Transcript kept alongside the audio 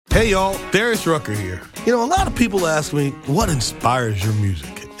Hey y'all, Darius Rucker here. You know, a lot of people ask me, what inspires your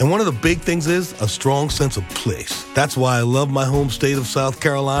music? And one of the big things is a strong sense of place. That's why I love my home state of South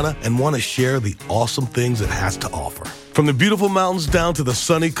Carolina and want to share the awesome things it has to offer. From the beautiful mountains down to the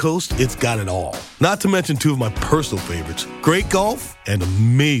sunny coast, it's got it all. Not to mention two of my personal favorites, great golf and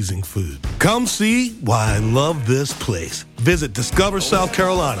amazing food. Come see why I love this place. Visit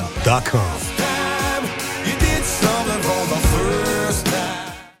discoversouthcarolina.com.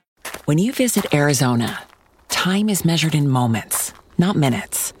 When you visit Arizona, time is measured in moments, not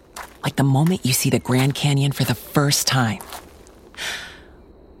minutes. Like the moment you see the Grand Canyon for the first time.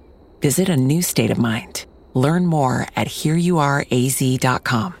 Visit a new state of mind. Learn more at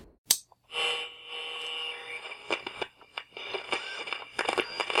hereyouareaz.com.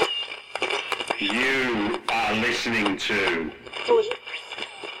 You are listening to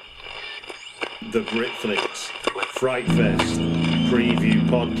the Britflix Fright Fest Preview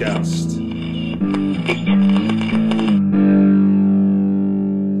Podcast.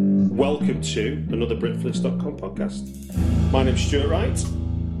 Welcome to another Britflix.com podcast. My name's Stuart Wright,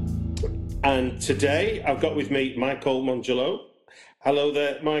 and today I've got with me Michael Mongillo. Hello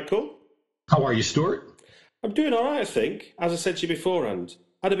there, Michael. How are you, Stuart? I'm doing all right, I think. As I said to you beforehand,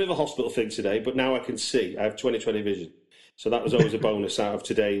 I had a bit of a hospital thing today, but now I can see. I have 20/20 vision. So that was always a bonus out of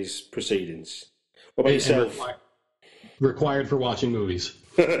today's proceedings. What about yourself? Required for watching movies.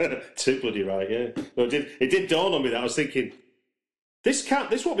 Too bloody right, yeah. No, it did dawn on me that I was thinking, this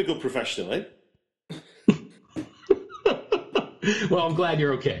won't be good professionally. Well, I'm glad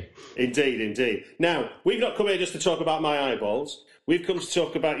you're okay. Indeed. Now, we've not come here just to talk about my eyeballs. We've come to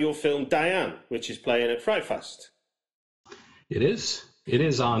talk about your film Diane, which is playing at Fright Fest. It is. It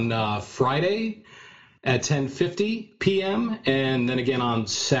is on Friday at 10:50 p.m. and then again on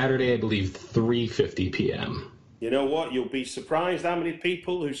Saturday, I believe, 3:50 p.m. You know what? You'll be surprised how many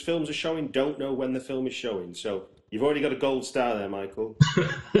people whose films are showing don't know when the film is showing. So you've already got a gold star there, Michael.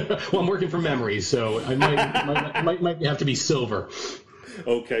 Well, I'm working from memory, so I might have to be silver.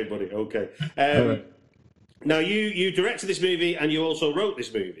 Okay, buddy. Okay. Right. Now, you directed this movie and you also wrote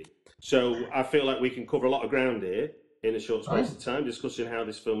this movie. So I feel like we can cover a lot of ground here in a short space of time discussing how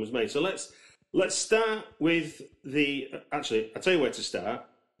this film was made. So let's start with actually, I'll tell you where to start.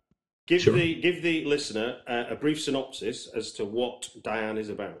 Give the listener a brief synopsis as to what Diane is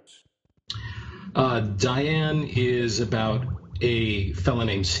about. Diane is about a fella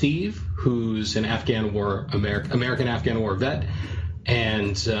named Steve, who's an American Afghan War vet,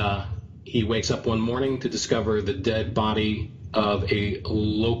 and he wakes up one morning to discover the dead body of a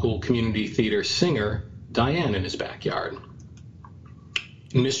local community theater singer, Diane, in his backyard.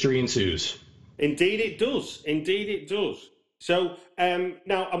 Mystery ensues. Indeed it does. So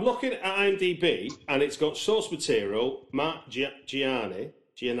now I'm looking at IMDb, and it's got source material, Matt Giannini.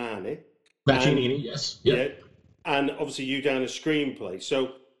 Matt Giannini, yes. Yep. Yeah, and obviously you down a screenplay.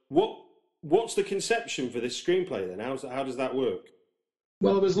 So what's the conception for this screenplay then? How does that work?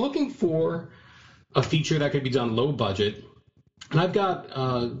 Well, I was looking for a feature that could be done low budget, and I've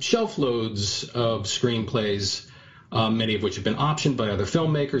got shelf loads of screenplays, many of which have been optioned by other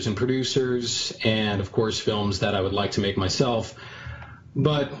filmmakers and producers, and of course films that I would like to make myself.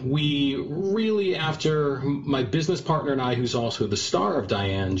 But we really, after my business partner and I, who's also the star of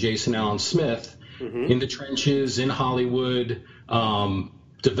Diane, Jason Allen Smith, in the trenches, in Hollywood,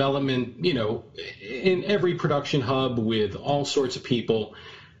 development, in every production hub with all sorts of people,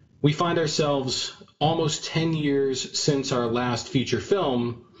 we find ourselves almost 10 years since our last feature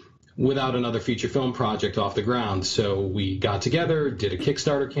film without another feature film project off the ground. So we got together, did a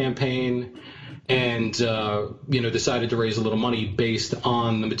Kickstarter campaign, and decided to raise a little money based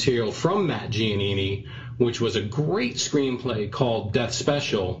on the material from Matt Giannini, which was a great screenplay called Death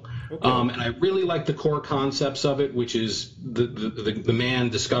Special. Okay. And I really like the core concepts of it, which is the man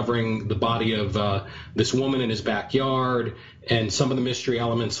discovering the body of this woman in his backyard, and some of the mystery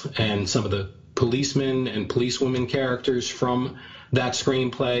elements and some of the policemen and policewomen characters from that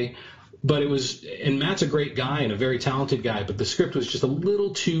screenplay. But and Matt's a great guy and a very talented guy, but the script was just a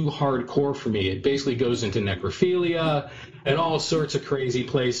little too hardcore for me. It basically goes into necrophilia and all sorts of crazy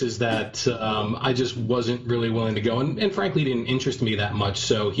places that I just wasn't really willing to go, and frankly didn't interest me that much.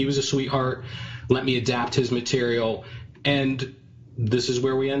 So he was a sweetheart, let me adapt his material, and this is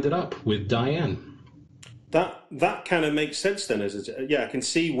where we ended up with Diane. That kind of makes sense then. I can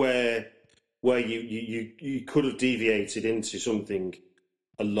see where you could have deviated into something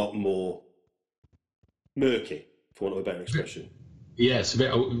a lot more murky, for want of a better expression. Yes,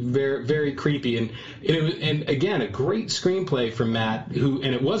 very, very creepy, and again, a great screenplay from Matt, and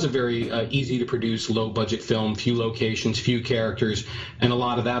it was a very easy to produce, low budget film, few locations, few characters, and a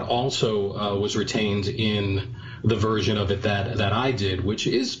lot of that also was retained in the version of it that I did, which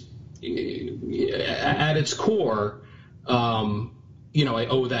is at its core, I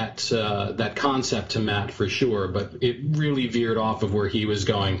owe that concept to Matt for sure, but it really veered off of where he was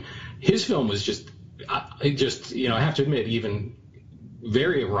going. His film was I have to admit, even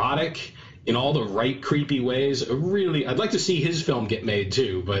very erotic in all the right creepy ways. Really, I'd like to see his film get made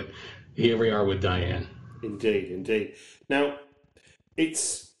too, but here we are with Diane. Indeed. Now,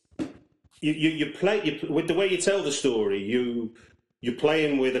 it's you play with the way you tell the story. You're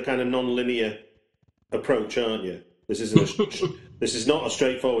playing with a kind of non-linear approach, aren't you? This is not a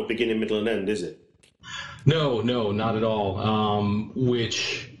straightforward beginning, middle, and end, is it? No, not at all.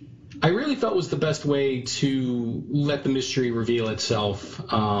 Which I really felt was the best way to let the mystery reveal itself,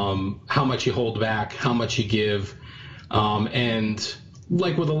 how much you hold back, how much you give. And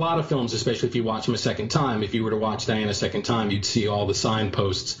like with a lot of films, especially if you watch them a second time, if you were to watch Diane a second time, you'd see all the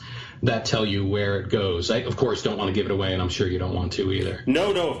signposts that tell you where it goes. I, of course, don't want to give it away, and I'm sure you don't want to either.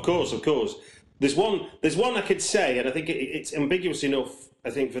 No, of course. There's one I could say, and I think it's ambiguous enough,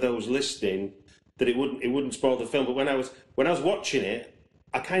 I think, for those listening, that it wouldn't spoil the film. But when I was watching it,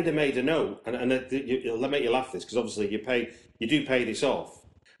 I kind of made a note, and it'll make you laugh this, because obviously you do pay this off.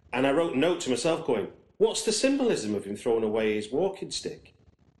 And I wrote a note to myself going, what's the symbolism of him throwing away his walking stick?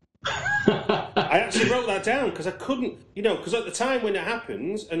 I actually wrote that down because I couldn't, because at the time when it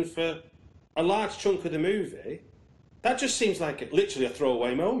happens, and for a large chunk of the movie, that just seems like literally a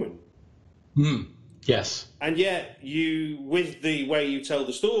throwaway moment. Yes. And yet, with the way you tell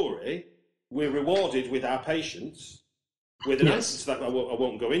the story, we're rewarded with our patience. With an answer to that, I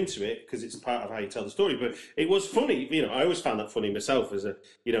won't go into it because it's part of how you tell the story. But it was funny, I always found that funny myself as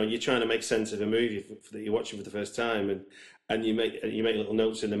you're trying to make sense of a movie that you're watching for the first time, and you make little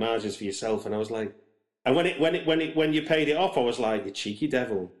notes in the margins for yourself. And I was like, and when you paid it off, I was like, you cheeky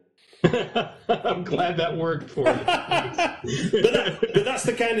devil. I'm glad that worked for you. but that's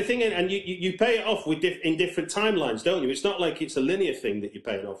the kind of thing, and you pay it off in different timelines, don't you? It's not like it's a linear thing that you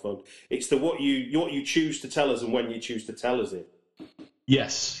pay it off on. It's what you choose to tell us and when you choose to tell us it.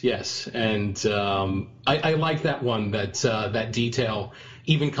 Yes, and I like that one. That detail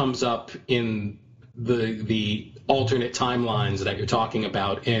even comes up in the alternate timelines that you're talking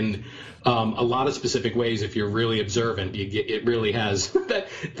about in a lot of specific ways. If you're really observant, it really has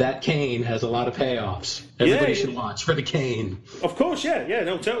that cane has a lot of payoffs. Everybody should watch for the cane. Of course,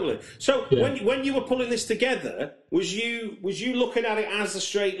 no, totally. So when you were pulling this together, was you looking at it as a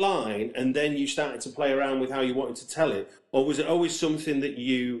straight line, and then you started to play around with how you wanted to tell it, or was it always something that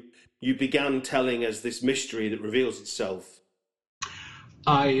you began telling as this mystery that reveals itself?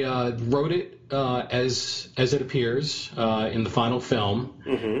 I wrote it as it appears in the final film,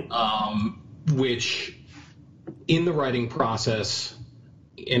 which in the writing process,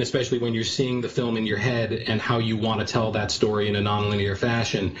 and especially when you're seeing the film in your head and how you want to tell that story in a nonlinear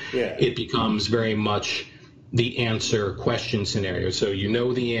fashion, it becomes very much the answer question scenario. So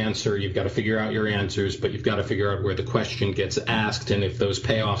the answer, you've got to figure out your answers, but you've got to figure out where the question gets asked and if those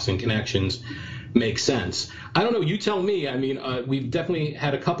payoffs and connections make sense. I don't know, you tell me. I mean, we've definitely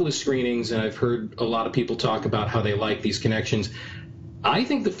had a couple of screenings, and I've heard a lot of people talk about how they like these connections. I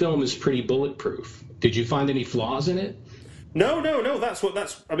think the film is pretty bulletproof. Did you find any flaws in it? No.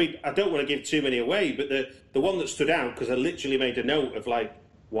 I mean, I don't want to give too many away, but the one that stood out, because I literally made a note of like,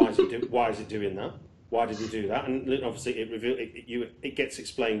 why is it doing that? Why did he do that? And obviously it gets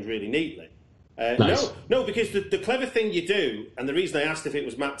explained really neatly. Nice. No, because the clever thing you do, and the reason I asked if it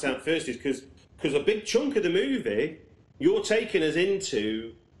was mapped out first is because a big chunk of the movie, you're taking us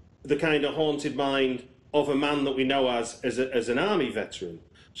into the kind of haunted mind of a man that we know as an army veteran.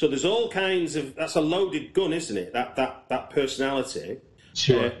 So there's all kinds of, that's a loaded gun, isn't it? That personality.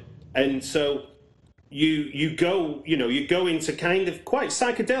 Sure. And so you go into kind of quite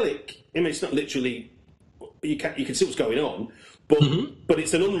psychedelic. I mean, it's not literally, you can see what's going on, but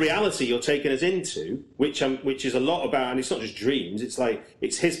it's an unreality you're taking us into, which is a lot about, and it's not just dreams. It's like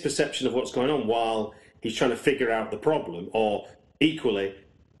it's his perception of what's going on while he's trying to figure out the problem, or equally,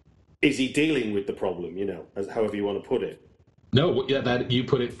 is he dealing with the problem? As however you want to put it. No, that you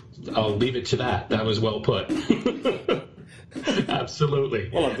put it. I'll leave it to that. That was well put. Absolutely.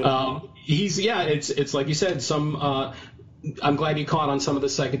 Well, it's like you said. I'm glad you caught on some of the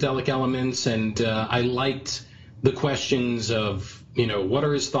psychedelic elements, and I liked the questions of, what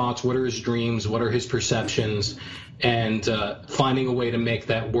are his thoughts, what are his dreams, what are his perceptions, and finding a way to make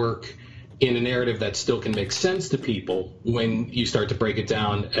that work in a narrative that still can make sense to people when you start to break it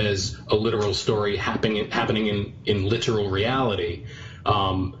down as a literal story happening in literal reality.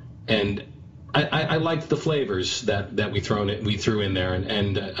 And I liked the flavors that we threw in there,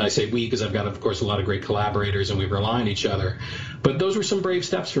 and I say we because I've got, of course, a lot of great collaborators, and we rely on each other. But those were some brave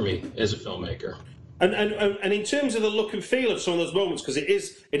steps for me as a filmmaker. And in terms of the look and feel of some of those moments, because it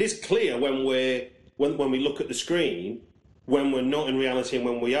is clear when we look at the screen, when we're not in reality and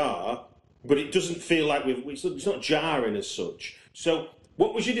when we are, but it doesn't feel like it's not jarring as such. So,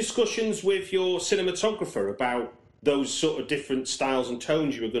 what was your discussions with your cinematographer about those sort of different styles and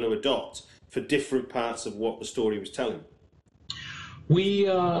tones you were going to adopt for different parts of what the story was telling? We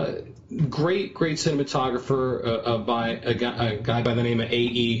great cinematographer by a guy by the name of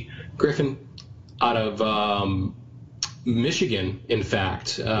A.E. Griffin out of Michigan, in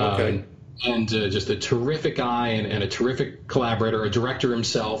fact. Okay. And just a terrific guy and a terrific collaborator, a director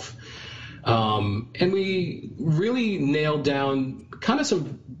himself. And we really nailed down kind of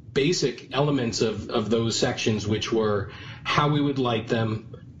some basic elements of those sections, which were how we would light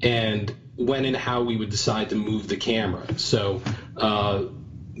them and when and how we would decide to move the camera. So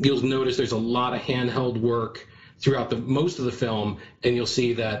you'll notice there's a lot of handheld work throughout most of the film, and you'll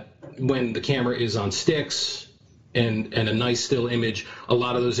see that when the camera is on sticks and a nice still image, a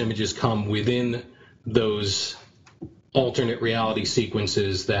lot of those images come within those alternate reality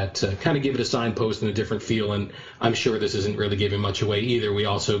sequences that kind of give it a signpost and a different feel. And I'm sure this isn't really giving much away either. We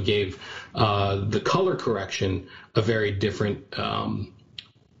also gave the color correction a very different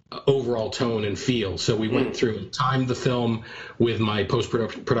overall tone and feel. So we went through and timed the film with my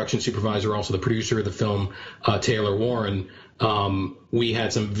post-production supervisor, also the producer of the film, Taylor Warren. We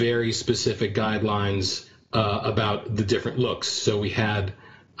had some very specific guidelines about the different looks. So we had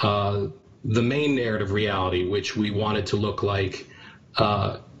the main narrative reality, which we wanted to look like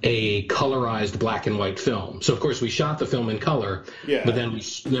a colorized black and white film. So of course we shot the film in color, but then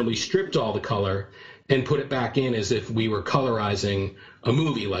we stripped all the color and put it back in as if we were colorizing a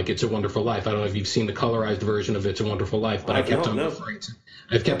movie like It's a Wonderful Life. I don't know if you've seen the colorized version of It's a Wonderful Life, but I've kept on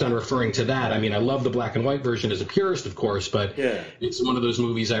referring to that. I mean, I love the black and white version as a purist, of course, but it's one of those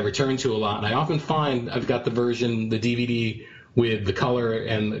movies I return to a lot. And I often find I've got the DVD with the color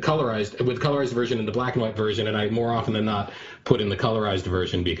and the colorized version and the black and white version, and I more often than not put in the colorized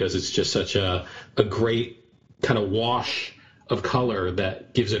version because it's just such a great kind of wash of color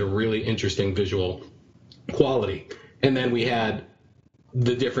that gives it a really interesting visual quality. And then we had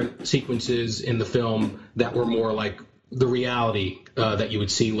the different sequences in the film that were more like the reality that you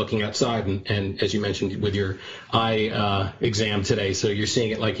would see looking outside, and as you mentioned with your eye exam today, so you're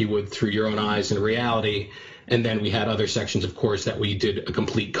seeing it like you would through your own eyes in reality. And then we had other sections, of course, that we did a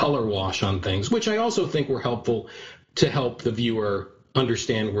complete color wash on things, which I also think were helpful to help the viewer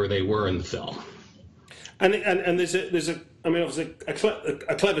understand where they were in the film. And there's obviously a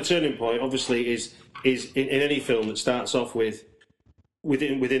clever turning point. Obviously, is in any film that starts off with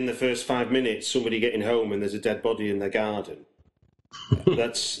within the first 5 minutes somebody getting home and there's a dead body in their garden.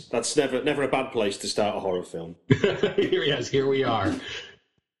 That's never a bad place to start a horror film. Yes, here we are.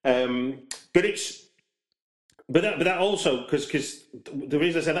 But that also, because the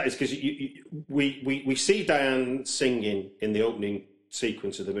reason I say that is because we see Diane singing in the opening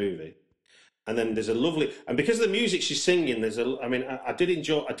sequence of the movie, and then there's a lovely, and because of the music she's singing, I did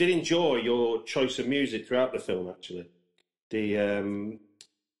enjoy your choice of music throughout the film. Actually,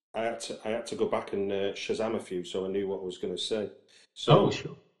 I had to go back and Shazam a few, so I knew what I was going to say. So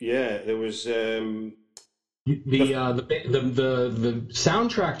sure. Yeah, there was. The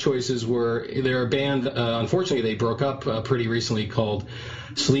soundtrack choices were, they're a band, unfortunately they broke up pretty recently, called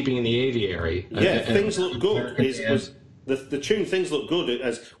Sleeping in the Aviary. Things Look Good was the tune Things Look Good,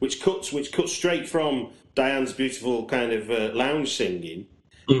 which cuts straight from Diane's beautiful kind of lounge singing,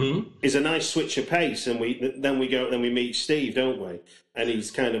 is a nice switch of pace, and then we meet Steve, don't we? And he's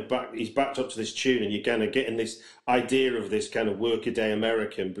backed up to this tune, and you're kind of getting this idea of this kind of workaday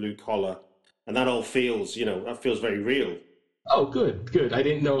American blue collar. And that all feels, that feels very real. Oh, good. I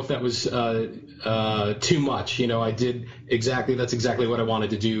didn't know if that was too much. That's exactly what I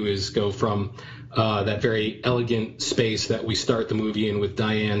wanted to do, is go from that very elegant space that we start the movie in with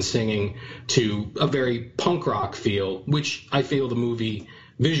Diane singing to a very punk rock feel, which I feel the movie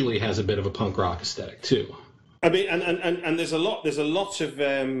visually has a bit of a punk rock aesthetic too. I mean, and there's a lot of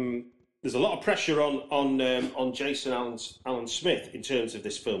pressure on Jason Allen Smith in terms of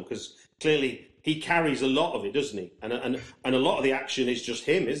this film, because clearly he carries a lot of it, doesn't he? And a lot of the action is just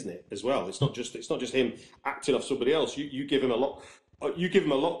him, isn't it? As well, it's not just him acting off somebody else. You give him a lot. You give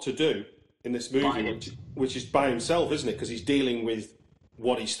him a lot to do in this movie, which is by himself, isn't it? Because he's dealing with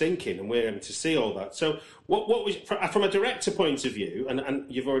what he's thinking, and we're able to see all that. So, what was from a director point of view, and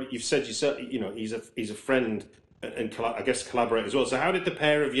you've said he's a friend and I guess collaborate as well. So, how did the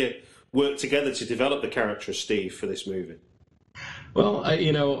pair of you work together to develop the character of Steve for this movie? Well,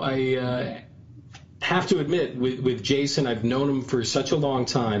 I have to admit, with Jason, I've known him for such a long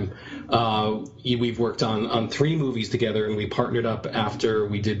time. We've worked on 3 movies together, and we partnered up after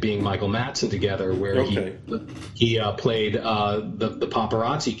we did Being Michael Madsen together, where he played the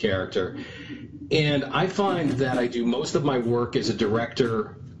paparazzi character. And I find that I do most of my work as a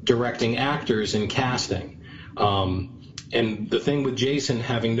director, directing actors and casting. And the thing with Jason,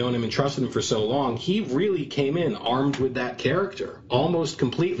 having known him and trusted him for so long, he really came in armed with that character almost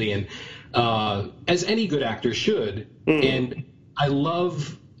completely. And as any good actor should. And I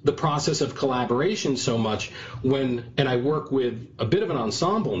love the process of collaboration so much and I work with a bit of an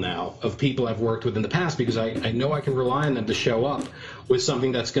ensemble now of people I've worked with in the past, because I know I can rely on them to show up with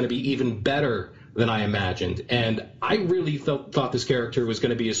something that's going to be even better than I imagined. And I really thought this character was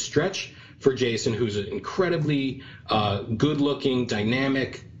going to be a stretch for Jason, who's an incredibly good-looking,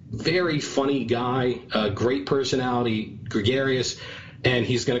 dynamic, very funny guy, great personality, gregarious. And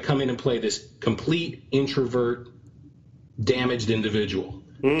he's going to come in and play this complete introvert, damaged individual.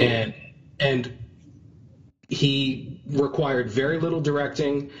 And he required very little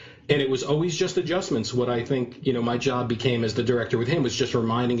directing, and it was always just adjustments. What I think, my job became as the director with him was just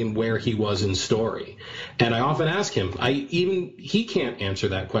reminding him where he was in story. And I often ask him, he can't answer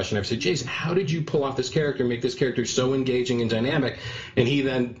that question. I've said, Jason, how did you pull off this character, make this character so engaging and dynamic? And he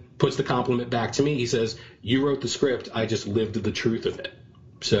then puts the compliment back to me. He says, you wrote the script, I just lived the truth of it.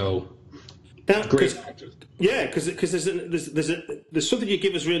 So, great actor. Yeah, because there's something you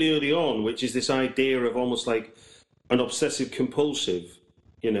give us really early on, which is this idea of almost like an obsessive compulsive,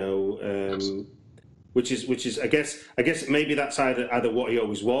 which is I guess maybe that's either what he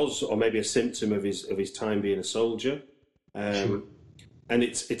always was, or maybe a symptom of his time being a soldier. Sure. And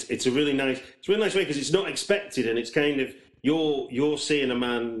it's a really nice way, because it's not expected, and it's kind of you're seeing a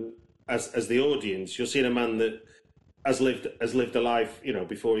man as the audience, you're seeing a man that has lived a life,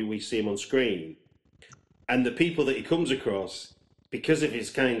 before we see him on screen. And the people that he comes across, because of his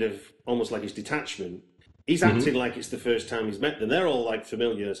kind of almost like his detachment, he's acting like it's the first time he's met them. They're all like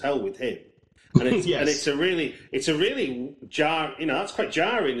familiar as hell with him, and it's Yes. and it's a really that's quite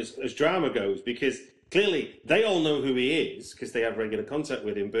jarring as drama goes, because clearly they all know who he is because they have regular contact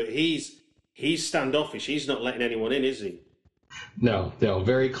with him, but he's standoffish. He's not letting anyone in, is he? No,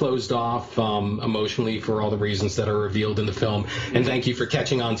 very closed off emotionally, for all the reasons that are revealed in the film. And thank you for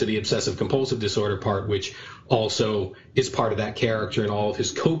catching on to the obsessive compulsive disorder part, which also is part of that character and all of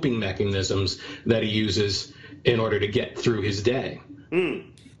his coping mechanisms that he uses in order to get through his day.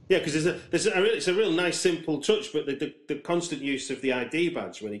 Yeah, because it's a real nice simple touch, but the constant use of the ID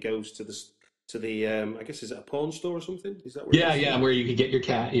badge when he goes to the I guess, is it a pawn store or something? Is that where where you can get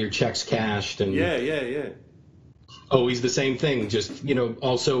your checks cashed and yeah. Always the same thing, just,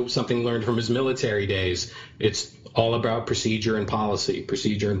 also something learned from his military days. It's all about procedure and policy.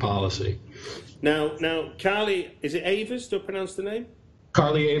 Now, Carly, is it Avers? Do I pronounce the name?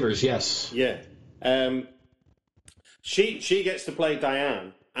 Carly Avers, yes. Yeah. She gets to play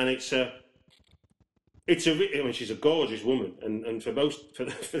Diane, and she's a gorgeous woman, and for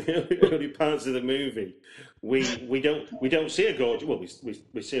the early parts of the movie, we don't see her gorgeous. Well,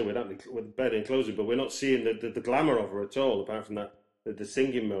 we see her with bed and clothing, but we're not seeing the glamour of her at all, apart from the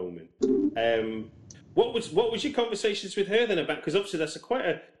singing moment. What was your conversations with her then about? Because obviously that's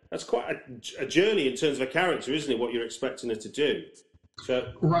quite a journey in terms of a character, isn't it? What you're expecting her to do.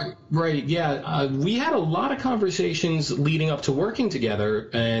 So right, yeah. We had a lot of conversations leading up to working together,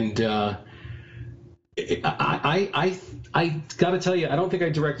 and I got to tell you, I don't think I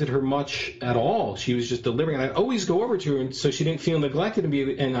directed her much at all. She was just delivering, and I'd always go over to her, and so she didn't feel neglected,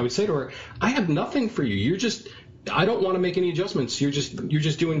 and I would say to her, I have nothing for you. I don't want to make any adjustments. You're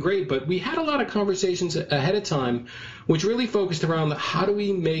just doing great. But we had a lot of conversations ahead of time, which really focused around how do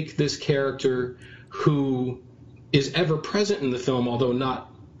we make this character, who is ever present in the film, although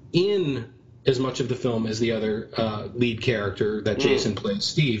not in as much of the film as the other lead character that Jason plays,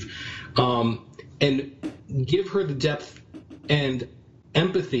 Steve, and give her the depth and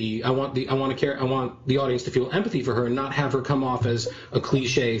empathy. I want the audience to feel empathy for her and not have her come off as a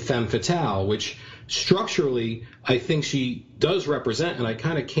cliche femme fatale, which structurally I think she does represent, and I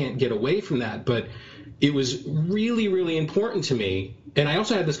kind of can't get away from that. But it was really, really important to me. And I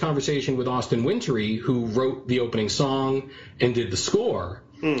also had this conversation with Austin Wintory, who wrote the opening song and did the score.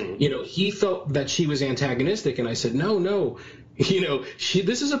 He felt that she was antagonistic, and I said, no.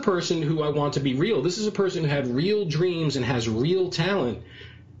 This is a person who I want to be real. This is a person who had real dreams and has real talent,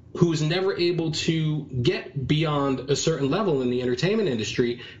 who's never able to get beyond a certain level in the entertainment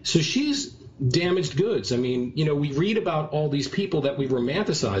industry. So she's damaged goods. I mean, we read about all these people that we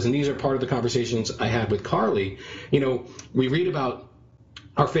romanticize, and these are part of the conversations I had with Carly. We read about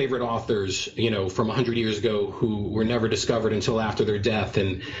our favorite authors, from 100 years ago who were never discovered until after their death.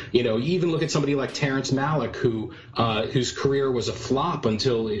 And, you even look at somebody like Terrence Malick, whose career was a flop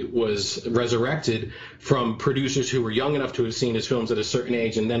until it was resurrected from producers who were young enough to have seen his films at a certain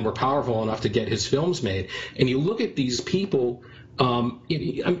age and then were powerful enough to get his films made. And you look at these people,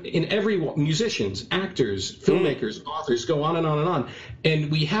 in every musicians, actors, filmmakers, authors, go on and on and on. And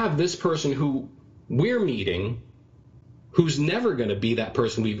we have this person who we're meeting who's never going to be that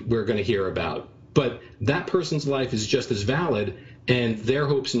person we're going to hear about. But that person's life is just as valid, and their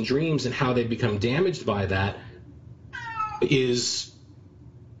hopes and dreams and how they become damaged by that is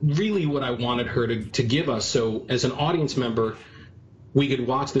really what I wanted her to give us. So as an audience member, we could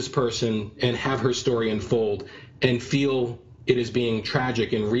watch this person and have her story unfold and feel it as being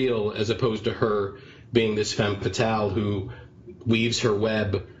tragic and real, as opposed to her being this femme fatale who weaves her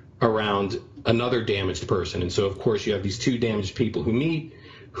web around another damaged person. And so, of course, you have these two damaged people who meet,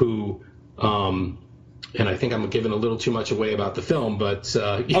 and I think I'm giving a little too much away about the film, but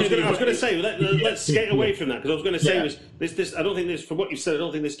I was going to say, let's get away from that, because I was going to say was this. I don't think this, from what you've said, I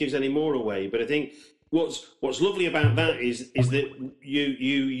don't think this gives any more away. But I think what's lovely about that is that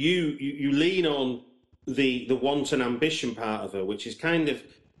you lean on the wanton ambition part of her, which is kind of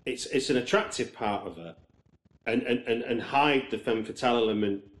it's an attractive part of her, and hide the femme fatale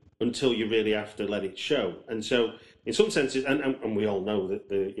element until you really have to let it show. And so, in some senses, and we all know that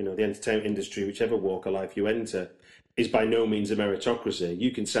the entertainment industry, whichever walk of life you enter, is by no means a meritocracy.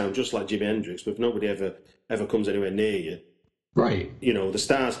 You can sound just like Jimi Hendrix, but if nobody ever comes anywhere near you, right? The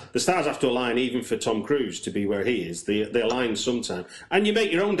stars have to align even for Tom Cruise to be where he is. They align sometime, and you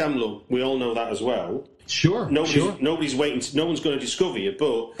make your own damn luck. We all know that as well. Sure. Nobody's waiting. No one's going to discover you,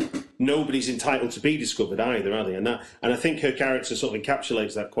 but nobody's entitled to be discovered either, are they? And I think her character sort of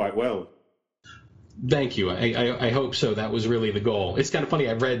encapsulates that quite well. Thank you. I hope so. That was really the goal. It's kind of funny.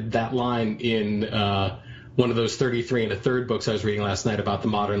 I read that line in one of those 33 and a third books I was reading last night about the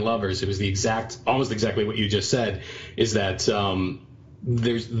modern lovers. It was almost exactly what you just said, is that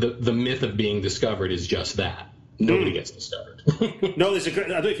there's the myth of being discovered is just that. Nobody gets discovered. No, I don't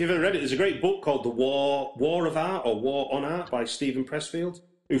know if you've ever read it. There's a great book called The War of Art, or War on Art, by Stephen Pressfield,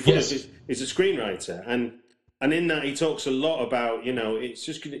 who is a screenwriter. And in that he talks a lot about, it's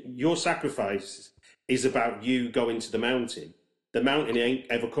just your sacrifice is about you going to the mountain. The mountain ain't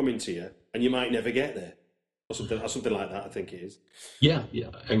ever coming to you, and you might never get there. Or something like that, I think it is. Yeah,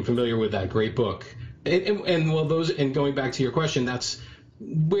 I'm familiar with that great book. And going back to your question, that's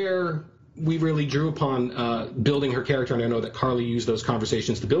where we really drew upon building her character, and I know that Carly used those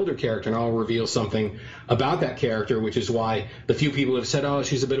conversations to build her character, and I'll reveal something about that character, which is why the few people have said, oh,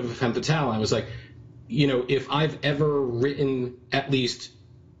 she's a bit of a femme fatale. I was like, if I've ever written at least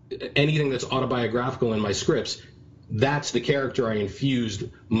anything that's autobiographical in my scripts, that's the character I infused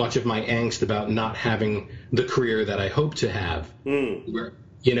much of my angst about not having the career that I hope to have,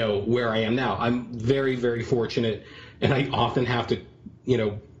 where I am now. I'm very, very fortunate, and I often have to,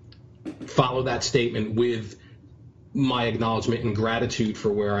 follow that statement with my acknowledgement and gratitude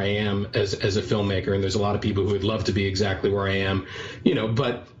for where I am as a filmmaker. And there's a lot of people who would love to be exactly where I am,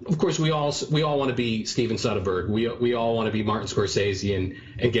 but of course we all want to be Steven Soderbergh. We all want to be Martin Scorsese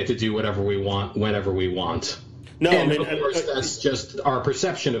and get to do whatever we want, whenever we want. No, and of course that's just our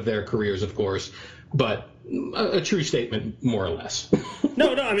perception of their careers, of course, but a true statement, more or less.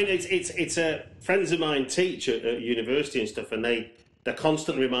 No, I mean, it's friends of mine teach at university and stuff, and they're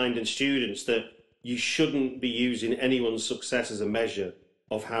constantly reminding students that you shouldn't be using anyone's success as a measure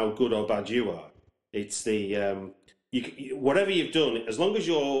of how good or bad you are. It's whatever you've done, as long as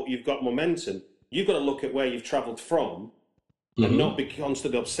you've got momentum, you've got to look at where you've travelled from, and not be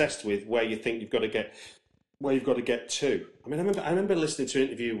constantly obsessed with where you think you've got to get to. I mean, I remember listening to an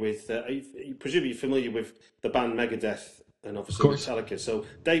interview with, presumably you're familiar with the band Megadeth and obviously Metallica. So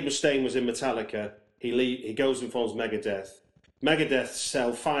Dave Mustaine was in Metallica. He goes and forms Megadeth. Megadeth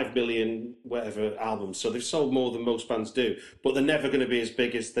sell 5 million whatever albums, so they've sold more than most bands do, but they're never going to be as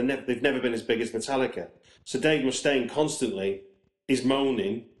big as they've never been as big as Metallica. So Dave Mustaine constantly is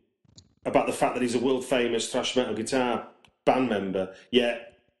moaning about the fact that he's a world famous thrash metal guitar band member,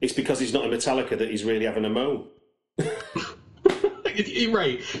 yet it's because he's not in Metallica that he's really having a moan.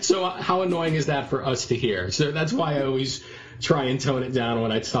 Right. So how annoying is that for us to hear? So that's why I always try and tone it down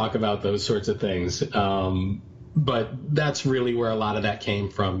when I talk about those sorts of things. but that's really where a lot of that came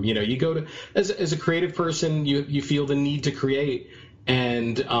from. You go to, as a creative person, you feel the need to create,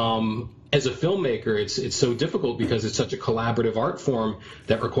 and as a filmmaker, it's so difficult because it's such a collaborative art form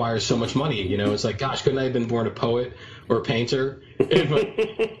that requires so much money. It's like, gosh, couldn't I have been born a poet or a painter? But,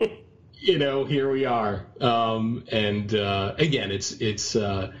 here we are. And again,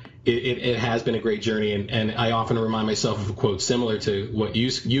 it has been a great journey, and I often remind myself of a quote similar to what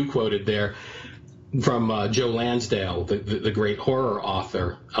you quoted there from Joe Lansdale, the great horror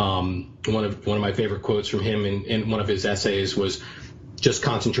author. One of my favorite quotes from him in one of his essays was, "Just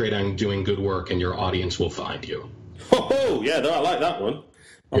concentrate on doing good work, and your audience will find you." Oh, yeah, no, I like that one.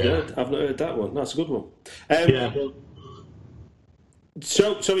 I've not heard that one. That's a good one. Yeah.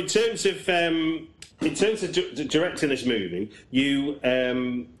 So in terms of directing this movie, you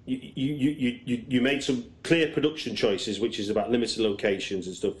made some clear production choices, which is about limited locations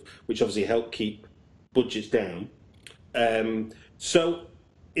and stuff, which obviously help keep budgets down. So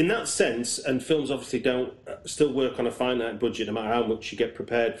in that sense, and films obviously don't still work on a finite budget no matter how much you get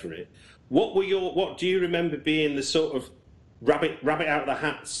prepared for it. What do you remember being the sort of rabbit out of the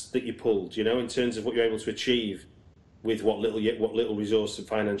hats that you pulled? In terms of what you're able to achieve with what little resource and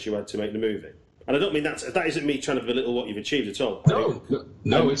finance you had to make the movie. And I don't mean that isn't me trying to belittle what you've achieved at all.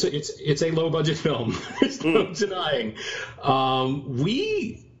 No, it's a low budget film. There's no denying.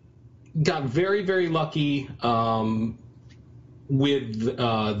 We got very, very lucky with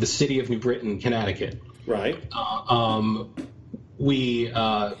the city of New Britain, Connecticut. Right. We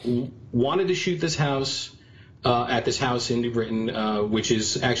wanted to shoot this house at this house in New Britain, which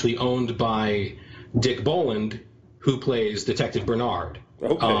is actually owned by Dick Boland, who plays Detective Bernard.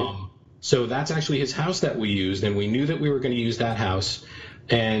 Okay. So that's actually his house that we used, and we knew that we were going to use that house.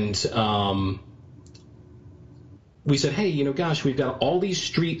 And we said, hey, gosh, we've got all these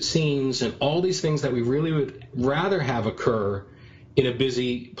street scenes and all these things that we really would rather have occur in a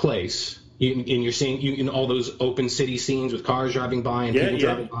busy place. You're seeing in all those open city scenes with cars driving by and people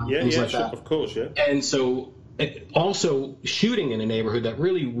driving by, things like that. Of course, yeah. And so also shooting in a neighborhood that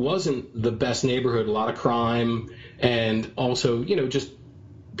really wasn't the best neighborhood, a lot of crime, and also, just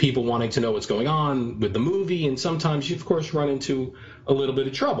people wanting to know what's going on with the movie, and sometimes you, of course, run into a little bit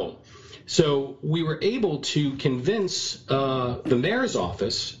of trouble. So we were able to convince the mayor's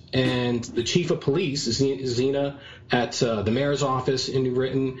office and the chief of police, Zena, at the mayor's office in New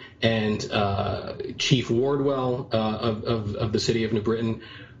Britain, and Chief Wardwell of the city of New Britain,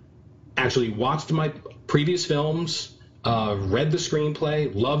 actually watched my previous films, read the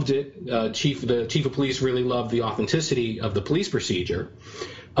screenplay, loved it. The chief of police really loved the authenticity of the police procedure.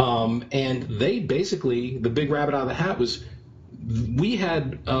 And they basically, the big rabbit out of the hat was, we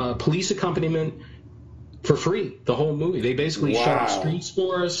had police accompaniment for free the whole movie. They basically shot streets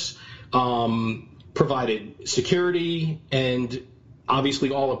for us, provided security, and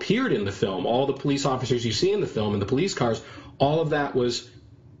obviously all appeared in the film. All the police officers you see in the film and the police cars, all of that was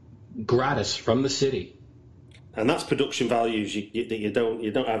gratis from the city. And that's production values that you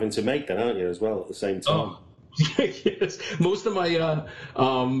don't having to make then, aren't you, as well at the same time? Oh. Yes, most of my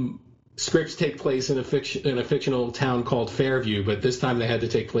scripts take place in a fictional town called Fairview, but this time they had to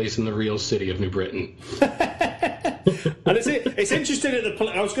take place in the real city of New Britain. And it's interesting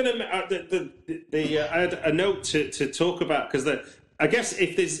that I was going to I had a note to talk about, because I guess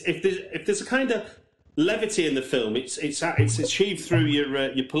if there's a kind of levity in the film, it's achieved through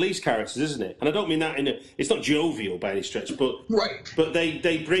your police characters, isn't it? And I don't mean that it's not jovial by any stretch, but right. But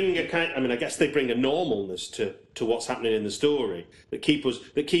they bring a kind. I mean, I guess they bring a normalness to what's happening in the story that keep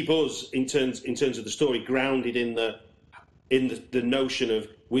us in terms of the story grounded in the notion of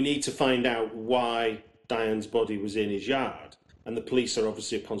we need to find out why Diane's body was in his yard, and the police are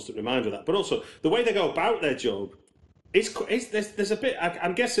obviously a constant reminder of that. But also the way they go about their job. There's a bit.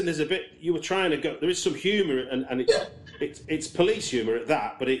 I'm guessing there's a bit. You were trying to go. There is some humour, and it's police humour at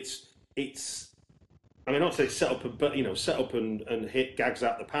that. But it's. I mean, obviously set up and hit gags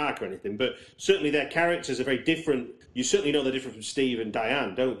out the park or anything. But certainly their characters are very different. You certainly know they're different from Steve and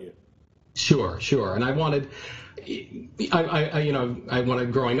Diane, don't you? Sure. And I wanted. I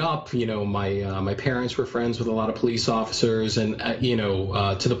wanted growing up. My parents were friends with a lot of police officers, and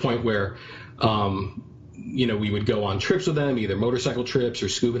to the point where. We would go on trips with them, either motorcycle trips or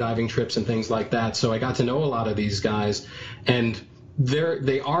scuba diving trips and things like that. So I got to know a lot of these guys, and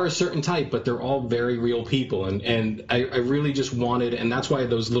they are a certain type, but they're all very real people. And I really just wanted, and that's why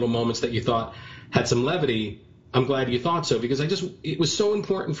those little moments that you thought had some levity, I'm glad you thought so, because it was so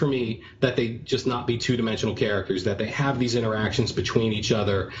important for me that they just not be two-dimensional characters, that they have these interactions between each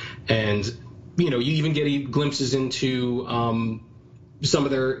other. And, you even get glimpses into, some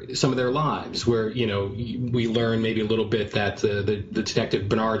of their lives, where we learn maybe a little bit that the Detective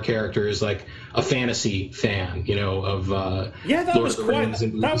Bernard character is like a fantasy fan, of Lord of the Rings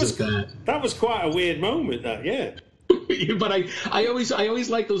and movies like that. That was quite a weird moment. That But I always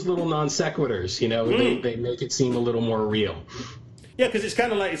like those little non sequiturs. They make it seem a little more real. Yeah, because it's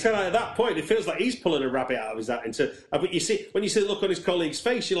kind of like at that point it feels like he's pulling a rabbit out of his hat. But when you see the look on his colleague's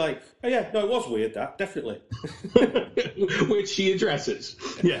face, you're like, oh yeah, no, it was weird. That definitely, which he addresses.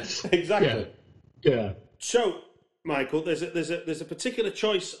 Yes, exactly. Yeah. So, Michael, there's a particular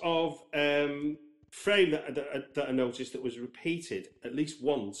choice of frame that I noticed that was repeated at least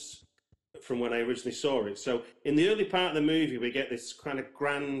once from when I originally saw it. So, in the early part of the movie, we get this kind of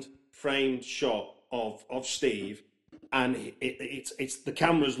grand framed shot of Steve. And it's the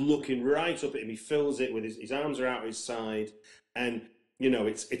camera's looking right up at him. He fills it with his arms are out his side, and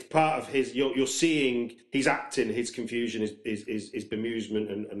it's part of his. You're seeing he's acting, his confusion, his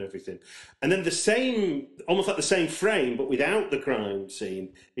bemusement, and everything. And then the same, almost like the same frame, but without the crime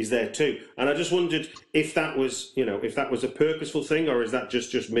scene, is there too. And I just wondered if that was a purposeful thing, or is that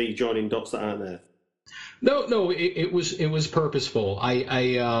just me joining dots that aren't there? No, it was purposeful.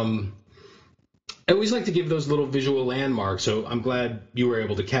 I always like to give those little visual landmarks, so I'm glad you were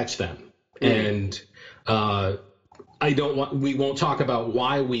able to catch them. And we won't talk about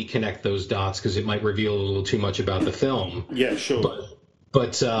why we connect those dots because it might reveal a little too much about the film. Yeah, sure.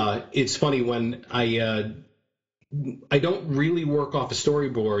 But it's funny when I don't really work off of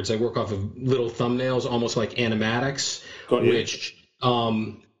storyboards. I work off of little thumbnails, almost like animatics, which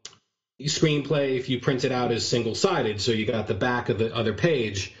screenplay, if you print it out, is single-sided, so you got the back of the other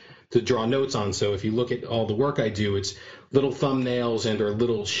page to draw notes on. So if you look at all the work I do, it's little thumbnails and or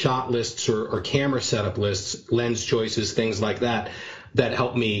little shot lists or camera setup lists, lens choices, things like that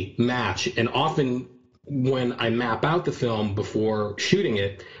help me match. And often when I map out the film before shooting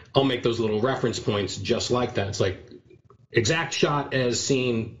it, I'll make those little reference points just like that. It's like exact shot as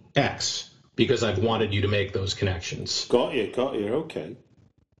scene X, because I've wanted you to make those connections. Got you. Okay.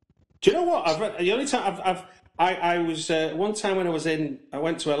 Do you know what? The only time I was one time when I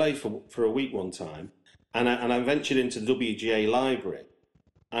went to LA for a week one time, and I ventured into the WGA library,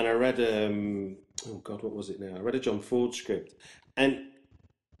 and I read what was it now? I read a John Ford script, and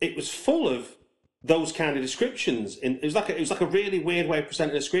it was full of those kind of descriptions. It was like a really weird way of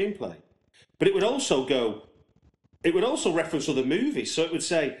presenting a screenplay, but it would also reference other movies. So it would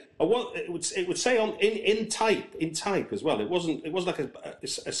say, it would say in type as well. It wasn't like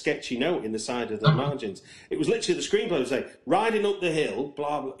a sketchy note in the side of the margins. It was literally the screenplay would say, riding up the hill,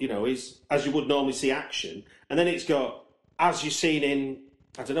 blah blah. Is as you would normally see action, and then it's got as you're seen in,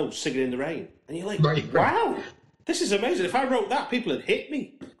 I don't know, Singing in the Rain, and you're like, wow, this is amazing. If I wrote that, people would hit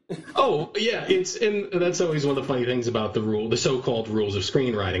me. Oh yeah, and that's always one of the funny things about the so-called rules of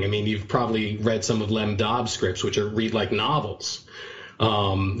screenwriting. I mean, you've probably read some of Lem Dobbs' scripts, which read like novels.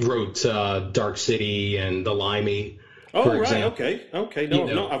 Wrote Dark City and The Limey. Oh right, example. Okay.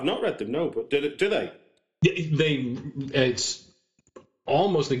 No, I've not read them. No, but do they? It's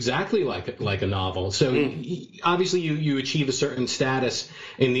almost exactly like a novel. So obviously, you achieve a certain status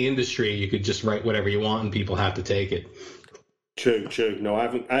in the industry. You could just write whatever you want, and people have to take it. True. No, I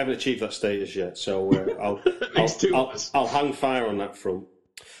haven't achieved that status yet, so I'll hang fire on that front.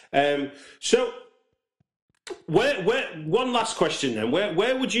 So, where one last question then?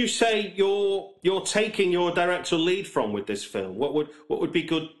 Where would you say you're taking your directorial lead from with this film? What would be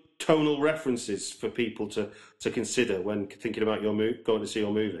good tonal references for people to consider when thinking about going to see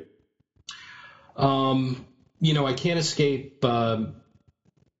your movie? I can't escape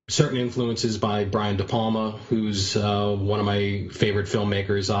certain influences by Brian De Palma, who's one of my favorite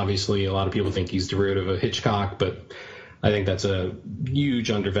filmmakers. Obviously, a lot of people think he's derivative of Hitchcock, but I think that's a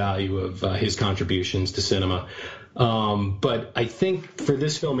huge undervalue of his contributions to cinema. But I think for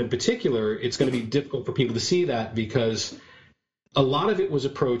this film in particular, it's going to be difficult for people to see that because a lot of it was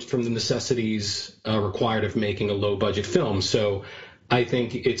approached from the necessities required of making a low-budget film. So I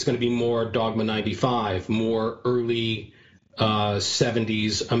think it's going to be more Dogma 95, more early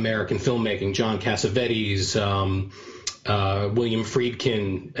 70s American filmmaking, John Cassavetes, William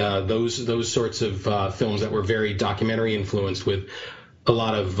Friedkin, those sorts of films that were very documentary influenced with a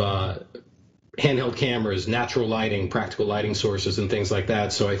lot of handheld cameras, natural lighting, practical lighting sources, and things like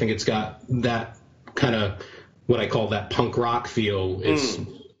that. So I think it's got that kind of what I call that punk rock feel. It's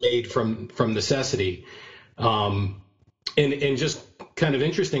made from necessity. And just kind of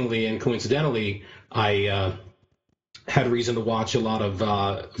interestingly and coincidentally, I had reason to watch a lot of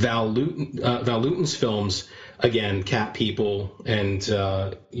Val Lewton's films again, cat people and,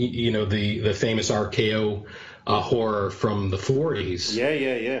 the famous RKO horror from the 40s.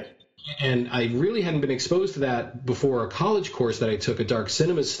 Yeah. And I really hadn't been exposed to that before a college course that I took, a dark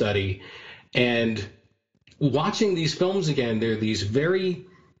cinema study. And watching these films again, they're these very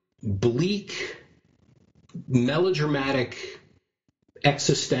bleak, melodramatic,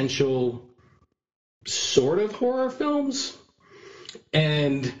 existential sort of horror films.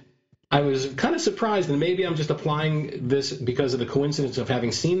 And I was kind of surprised, and maybe I'm just applying this because of the coincidence of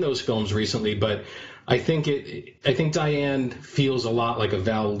having seen those films recently, but I think Diane feels a lot like a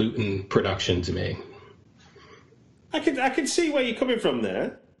Val Lewton production to me. I can see where you're coming from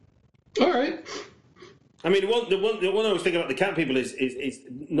there. All right. I mean, the one I was thinking about the cat people is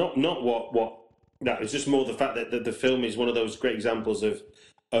not what that. It's just more the fact that the film is one of those great examples of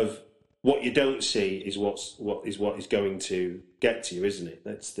what you don't see is what is going to get to you, isn't it?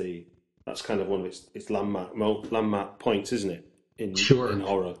 That's kind of one of its landmark points, isn't it? In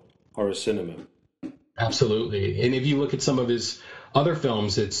horror cinema. Absolutely. And if you look at some of his other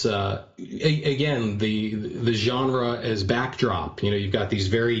films, it's again the genre as backdrop. You've got these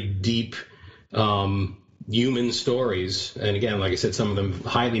very deep human stories, and again, like I said, some of them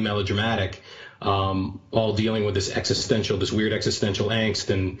highly melodramatic, all dealing with this weird existential angst,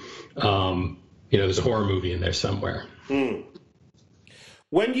 and there's a horror movie in there somewhere.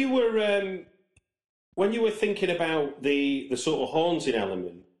 When you were thinking about the sort of haunting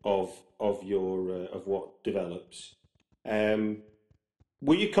element of what develops,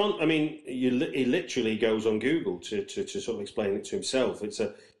 were you he literally goes on Google to sort of explain it to himself. It's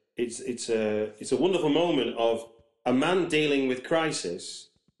a wonderful moment of a man dealing with crisis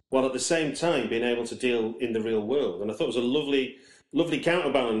while at the same time being able to deal in the real world. And I thought it was a lovely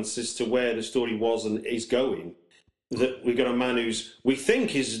counterbalance as to where the story was and is going. That we've got a man we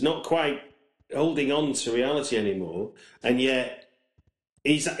think is not quite holding on to reality anymore, and yet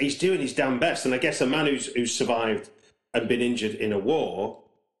he's doing his damn best. And I guess a man who's survived and been injured in a war,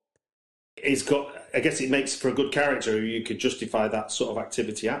 I guess it makes for a good character who you could justify that sort of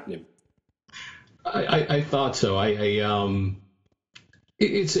activity happening. I thought so.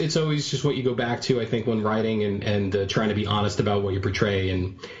 It's always just what you go back to, I think, when writing and trying to be honest about what you portray.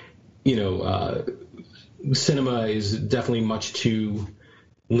 And, cinema is definitely much too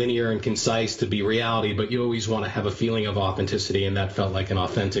linear and concise to be reality, but you always want to have a feeling of authenticity, and that felt like an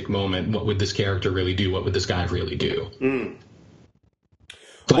authentic moment. What would this character really do? What would this guy really do?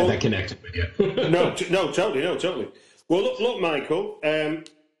 Glad that connected with you. No, totally. Well, look, Michael,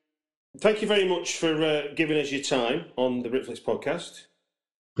 thank you very much for giving us your time on the Britflix podcast.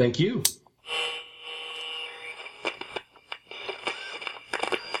 Thank you.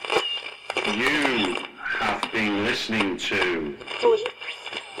 You have been listening to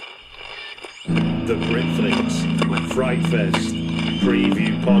the Britflix Fright Fest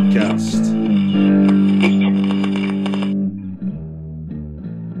preview podcast.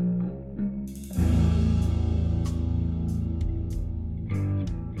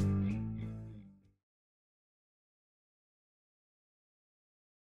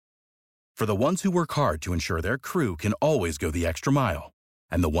 For the ones who work hard to ensure their crew can always go the extra mile,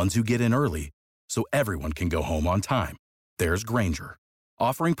 and the ones who get in early so everyone can go home on time, there's Grainger,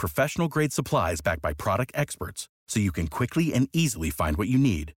 offering professional-grade supplies backed by product experts so you can quickly and easily find what you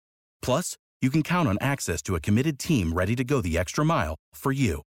need. Plus, you can count on access to a committed team ready to go the extra mile for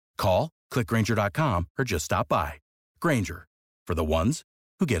you. Call, click Grainger.com, or just stop by. Grainger, for the ones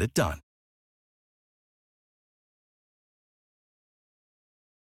who get it done.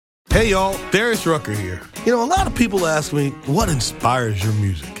 Hey y'all, Darius Rucker here. A lot of people ask me, what inspires your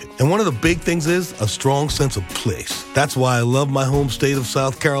music? And one of the big things is a strong sense of place. That's why I love my home state of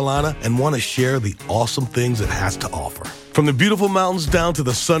South Carolina and want to share the awesome things it has to offer. From the beautiful mountains down to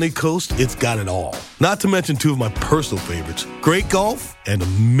the sunny coast, it's got it all. Not to mention two of my personal favorites, great golf and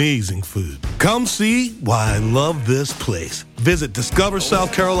amazing food. Come see why I love this place. Visit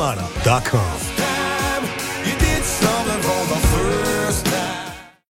discoversouthcarolina.com.